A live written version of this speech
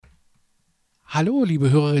Hallo,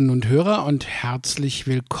 liebe Hörerinnen und Hörer und herzlich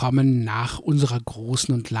willkommen nach unserer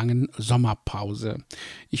großen und langen Sommerpause.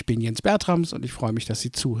 Ich bin Jens Bertrams und ich freue mich, dass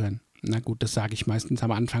Sie zuhören. Na gut, das sage ich meistens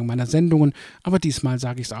am Anfang meiner Sendungen, aber diesmal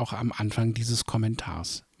sage ich es auch am Anfang dieses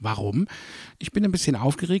Kommentars. Warum? Ich bin ein bisschen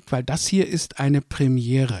aufgeregt, weil das hier ist eine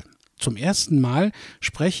Premiere. Zum ersten Mal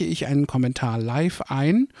spreche ich einen Kommentar live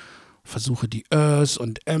ein, versuche die Ös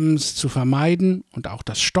und Ms zu vermeiden und auch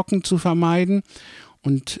das Stocken zu vermeiden.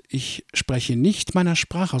 Und ich spreche nicht meiner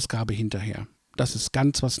Sprachausgabe hinterher. Das ist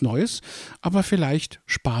ganz was Neues, aber vielleicht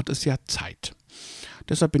spart es ja Zeit.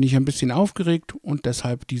 Deshalb bin ich ein bisschen aufgeregt und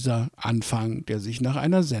deshalb dieser Anfang, der sich nach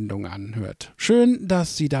einer Sendung anhört. Schön,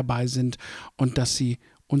 dass Sie dabei sind und dass Sie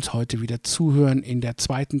uns heute wieder zuhören in der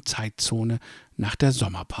zweiten Zeitzone nach der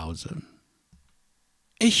Sommerpause.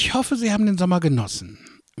 Ich hoffe, Sie haben den Sommer genossen.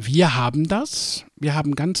 Wir haben das. Wir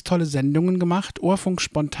haben ganz tolle Sendungen gemacht. Ohrfunk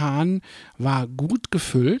Spontan war gut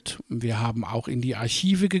gefüllt. Wir haben auch in die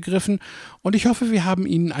Archive gegriffen. Und ich hoffe, wir haben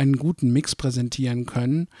Ihnen einen guten Mix präsentieren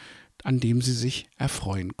können, an dem Sie sich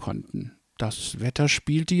erfreuen konnten. Das Wetter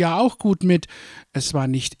spielte ja auch gut mit. Es war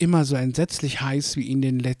nicht immer so entsetzlich heiß wie in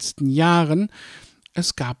den letzten Jahren.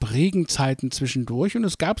 Es gab Regenzeiten zwischendurch und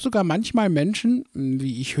es gab sogar manchmal Menschen,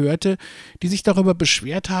 wie ich hörte, die sich darüber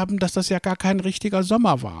beschwert haben, dass das ja gar kein richtiger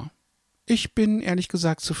Sommer war. Ich bin ehrlich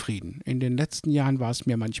gesagt zufrieden. In den letzten Jahren war es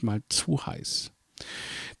mir manchmal zu heiß.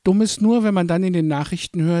 Dumm ist nur, wenn man dann in den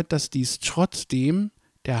Nachrichten hört, dass dies trotzdem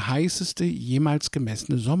der heißeste jemals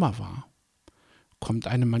gemessene Sommer war. Kommt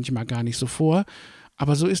einem manchmal gar nicht so vor.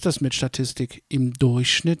 Aber so ist das mit Statistik. Im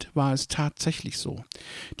Durchschnitt war es tatsächlich so.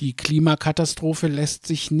 Die Klimakatastrophe lässt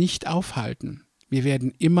sich nicht aufhalten. Wir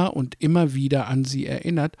werden immer und immer wieder an sie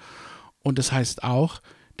erinnert. Und das heißt auch,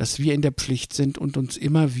 dass wir in der Pflicht sind und uns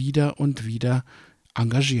immer wieder und wieder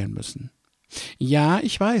engagieren müssen. Ja,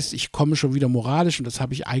 ich weiß, ich komme schon wieder moralisch und das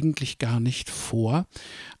habe ich eigentlich gar nicht vor.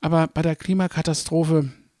 Aber bei der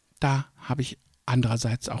Klimakatastrophe, da habe ich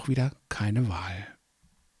andererseits auch wieder keine Wahl.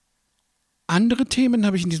 Andere Themen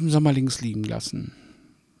habe ich in diesem Sommer links liegen lassen.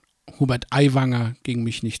 Hubert Aiwanger ging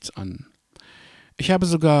mich nichts an. Ich habe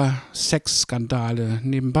sogar Sexskandale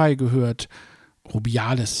nebenbei gehört.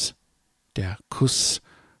 Rubiales, der Kuss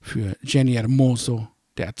für Jenny Hermoso,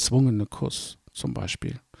 der erzwungene Kuss zum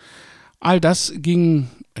Beispiel. All das ging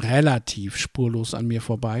relativ spurlos an mir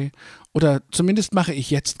vorbei. Oder zumindest mache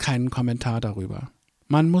ich jetzt keinen Kommentar darüber.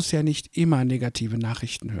 Man muss ja nicht immer negative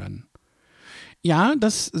Nachrichten hören. Ja,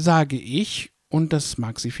 das sage ich und das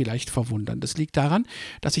mag Sie vielleicht verwundern. Das liegt daran,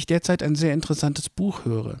 dass ich derzeit ein sehr interessantes Buch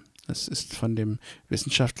höre. Es ist von dem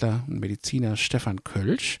Wissenschaftler und Mediziner Stefan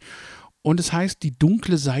Kölsch und es heißt Die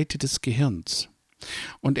dunkle Seite des Gehirns.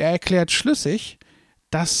 Und er erklärt schlüssig,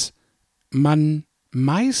 dass man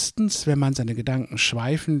meistens, wenn man seine Gedanken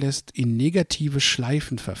schweifen lässt, in negative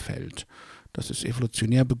Schleifen verfällt. Das ist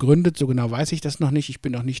evolutionär begründet, so genau weiß ich das noch nicht, ich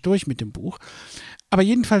bin noch nicht durch mit dem Buch. Aber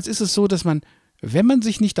jedenfalls ist es so, dass man, wenn man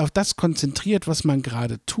sich nicht auf das konzentriert, was man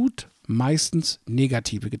gerade tut, meistens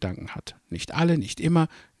negative Gedanken hat. Nicht alle, nicht immer,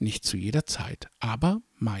 nicht zu jeder Zeit, aber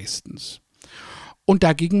meistens. Und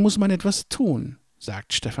dagegen muss man etwas tun,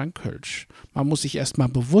 sagt Stefan Kölsch. Man muss sich erstmal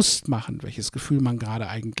bewusst machen, welches Gefühl man gerade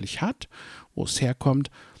eigentlich hat, wo es herkommt.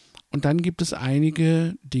 Und dann gibt es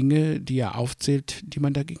einige Dinge, die er aufzählt, die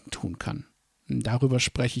man dagegen tun kann. Darüber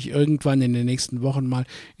spreche ich irgendwann in den nächsten Wochen mal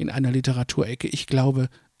in einer Literaturecke. Ich glaube,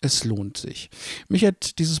 es lohnt sich. Mich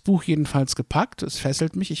hat dieses Buch jedenfalls gepackt. Es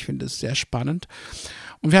fesselt mich. Ich finde es sehr spannend.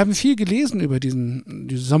 Und wir haben viel gelesen über diese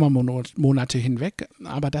Sommermonate hinweg.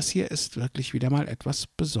 Aber das hier ist wirklich wieder mal etwas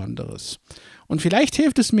Besonderes. Und vielleicht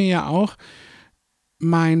hilft es mir ja auch,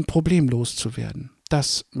 mein Problem loszuwerden.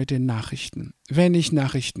 Das mit den Nachrichten. Wenn ich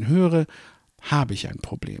Nachrichten höre, habe ich ein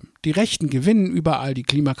Problem. Die Rechten gewinnen überall, die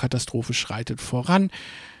Klimakatastrophe schreitet voran,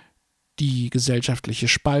 die gesellschaftliche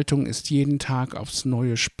Spaltung ist jeden Tag aufs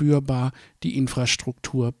Neue spürbar, die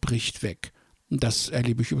Infrastruktur bricht weg. Das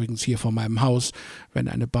erlebe ich übrigens hier vor meinem Haus, wenn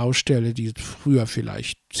eine Baustelle, die früher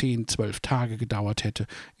vielleicht 10, 12 Tage gedauert hätte,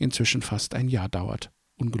 inzwischen fast ein Jahr dauert.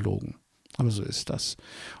 Ungelogen. Aber so ist das.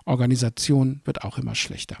 Organisation wird auch immer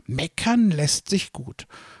schlechter. Meckern lässt sich gut.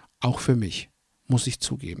 Auch für mich, muss ich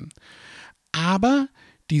zugeben. Aber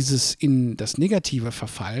dieses in das Negative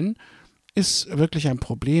verfallen ist wirklich ein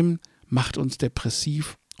Problem, macht uns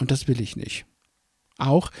depressiv und das will ich nicht.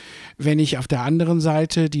 Auch wenn ich auf der anderen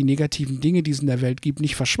Seite die negativen Dinge, die es in der Welt gibt,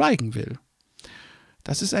 nicht verschweigen will.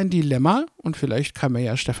 Das ist ein Dilemma und vielleicht kann mir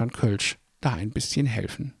ja Stefan Kölsch da ein bisschen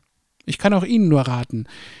helfen. Ich kann auch Ihnen nur raten,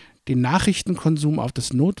 den Nachrichtenkonsum auf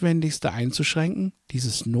das Notwendigste einzuschränken,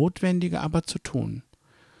 dieses Notwendige aber zu tun.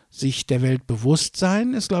 Sich der Welt bewusst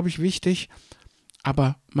sein ist, glaube ich, wichtig,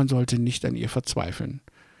 aber man sollte nicht an ihr verzweifeln.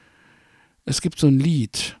 Es gibt so ein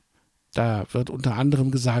Lied, da wird unter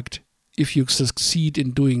anderem gesagt, if you succeed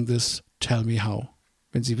in doing this, tell me how.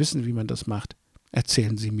 Wenn Sie wissen, wie man das macht,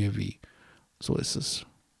 erzählen Sie mir wie. So ist es.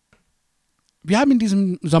 Wir haben in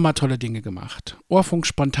diesem Sommer tolle Dinge gemacht.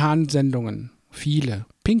 Ohrfunk-Spontansendungen, viele.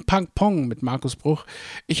 Ping Pang Pong mit Markus Bruch.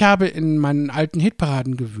 Ich habe in meinen alten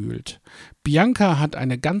Hitparaden gewühlt. Bianca hat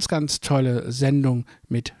eine ganz, ganz tolle Sendung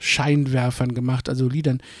mit Scheinwerfern gemacht, also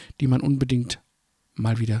Liedern, die man unbedingt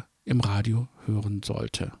mal wieder im Radio hören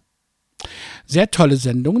sollte. Sehr tolle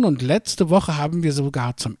Sendungen und letzte Woche haben wir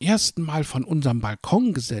sogar zum ersten Mal von unserem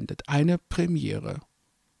Balkon gesendet. Eine Premiere.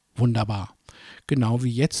 Wunderbar. Genau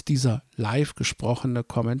wie jetzt dieser live gesprochene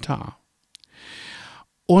Kommentar.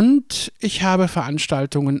 Und ich habe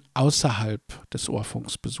Veranstaltungen außerhalb des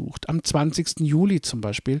Ohrfunks besucht. Am 20. Juli zum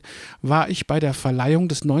Beispiel war ich bei der Verleihung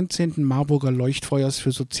des 19. Marburger Leuchtfeuers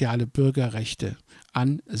für soziale Bürgerrechte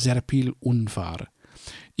an Serpil Unvar.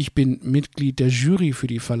 Ich bin Mitglied der Jury für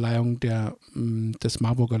die Verleihung des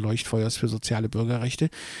Marburger Leuchtfeuers für soziale Bürgerrechte.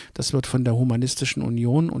 Das wird von der Humanistischen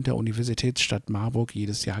Union und der Universitätsstadt Marburg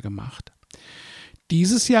jedes Jahr gemacht.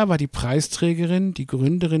 Dieses Jahr war die Preisträgerin die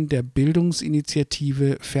Gründerin der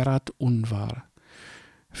Bildungsinitiative Ferhat Unvar.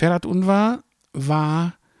 Ferhat Unvar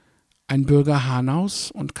war ein Bürger Hanaus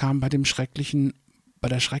und kam bei der schrecklichen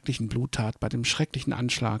Bluttat, bei dem schrecklichen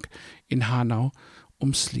Anschlag in Hanau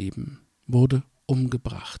ums Leben, wurde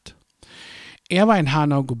umgebracht. Er war in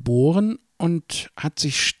Hanau geboren und hat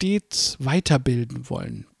sich stets weiterbilden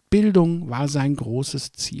wollen. Bildung war sein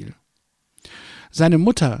großes Ziel. Seine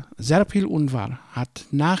Mutter, Serpil Unvar, hat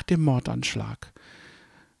nach dem Mordanschlag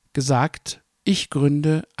gesagt, ich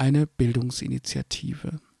gründe eine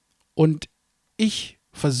Bildungsinitiative und ich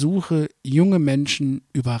versuche, junge Menschen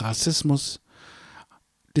über Rassismus,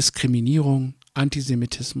 Diskriminierung,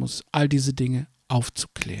 Antisemitismus, all diese Dinge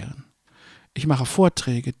aufzuklären. Ich mache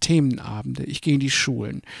Vorträge, Themenabende, ich gehe in die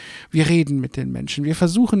Schulen. Wir reden mit den Menschen. Wir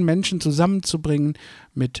versuchen, Menschen zusammenzubringen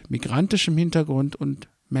mit migrantischem Hintergrund und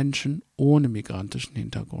Menschen ohne migrantischen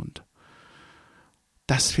Hintergrund.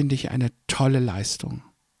 Das finde ich eine tolle Leistung.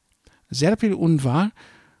 Serpil Unvar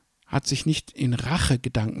hat sich nicht in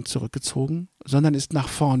Rachegedanken zurückgezogen, sondern ist nach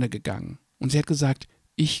vorne gegangen. Und sie hat gesagt,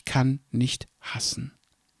 ich kann nicht hassen.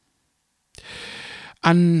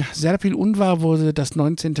 An Serpil Unvar wurde das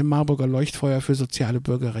 19. Marburger Leuchtfeuer für soziale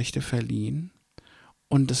Bürgerrechte verliehen.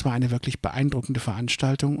 Und es war eine wirklich beeindruckende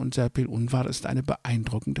Veranstaltung und Serpil Unvar ist eine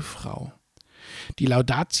beeindruckende Frau. Die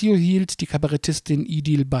Laudatio hielt die Kabarettistin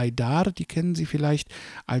Idil Baydar, die kennen Sie vielleicht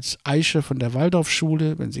als Aische von der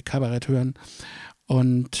Waldorfschule, wenn Sie Kabarett hören,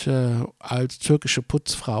 und als türkische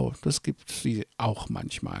Putzfrau. Das gibt sie auch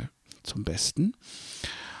manchmal zum Besten.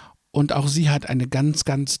 Und auch sie hat eine ganz,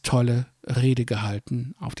 ganz tolle Rede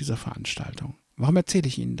gehalten auf dieser Veranstaltung. Warum erzähle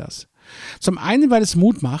ich Ihnen das? Zum einen, weil es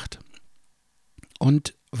Mut macht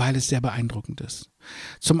und weil es sehr beeindruckend ist.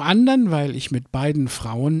 Zum anderen, weil ich mit beiden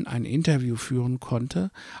Frauen ein Interview führen konnte,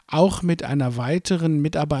 auch mit einer weiteren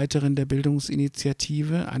Mitarbeiterin der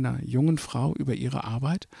Bildungsinitiative, einer jungen Frau, über ihre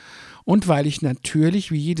Arbeit und weil ich natürlich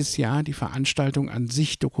wie jedes Jahr die Veranstaltung an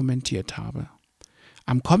sich dokumentiert habe.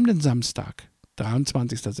 Am kommenden Samstag,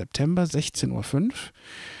 23. September, 16:05 Uhr,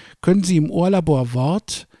 können Sie im Ohrlabor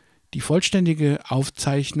Wort die vollständige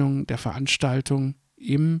Aufzeichnung der Veranstaltung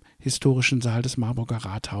im historischen Saal des Marburger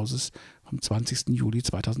Rathauses vom 20. Juli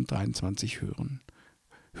 2023 hören.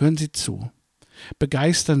 Hören Sie zu,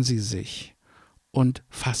 begeistern Sie sich und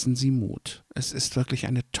fassen Sie Mut. Es ist wirklich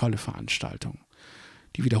eine tolle Veranstaltung.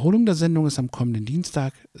 Die Wiederholung der Sendung ist am kommenden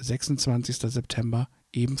Dienstag, 26. September,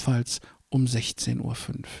 ebenfalls um 16:05 Uhr.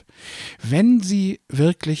 Wenn Sie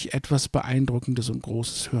wirklich etwas Beeindruckendes und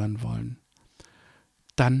Großes hören wollen,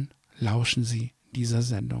 dann lauschen Sie dieser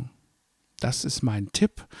Sendung. Das ist mein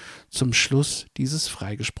Tipp zum Schluss dieses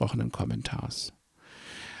freigesprochenen Kommentars.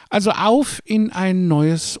 Also auf in ein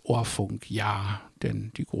neues Ohrfunk. Ja,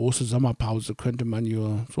 denn die große Sommerpause könnte man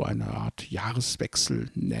ja so eine Art Jahreswechsel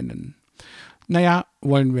nennen. Naja,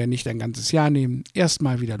 wollen wir nicht ein ganzes Jahr nehmen.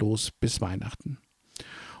 Erstmal wieder los bis Weihnachten.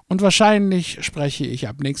 Und wahrscheinlich spreche ich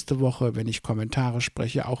ab nächste Woche, wenn ich Kommentare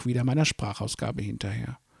spreche, auch wieder meiner Sprachausgabe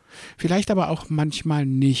hinterher. Vielleicht aber auch manchmal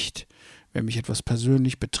nicht, wenn mich etwas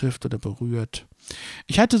persönlich betrifft oder berührt.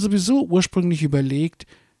 Ich hatte sowieso ursprünglich überlegt,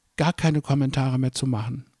 gar keine Kommentare mehr zu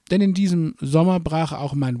machen. Denn in diesem Sommer brach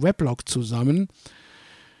auch mein Weblog zusammen,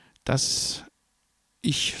 das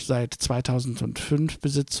ich seit 2005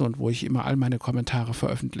 besitze und wo ich immer all meine Kommentare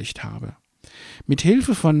veröffentlicht habe. Mit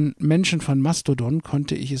Hilfe von Menschen von Mastodon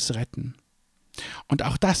konnte ich es retten. Und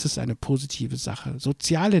auch das ist eine positive Sache.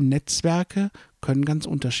 Soziale Netzwerke können ganz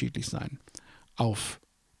unterschiedlich sein. Auf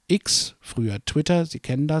X, früher Twitter, Sie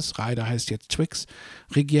kennen das, Reide heißt jetzt Twix,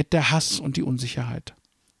 regiert der Hass und die Unsicherheit.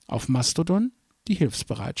 Auf Mastodon die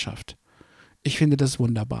Hilfsbereitschaft. Ich finde das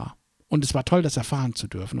wunderbar. Und es war toll, das erfahren zu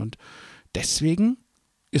dürfen. Und deswegen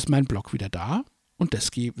ist mein Blog wieder da und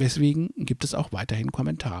deswegen gibt es auch weiterhin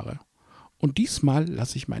Kommentare. Und diesmal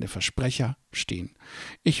lasse ich meine Versprecher stehen.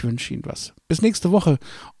 Ich wünsche Ihnen was. Bis nächste Woche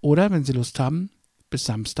oder, wenn Sie Lust haben, bis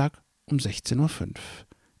Samstag um 16:05 Uhr.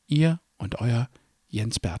 Ihr und euer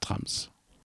Jens Bertrams.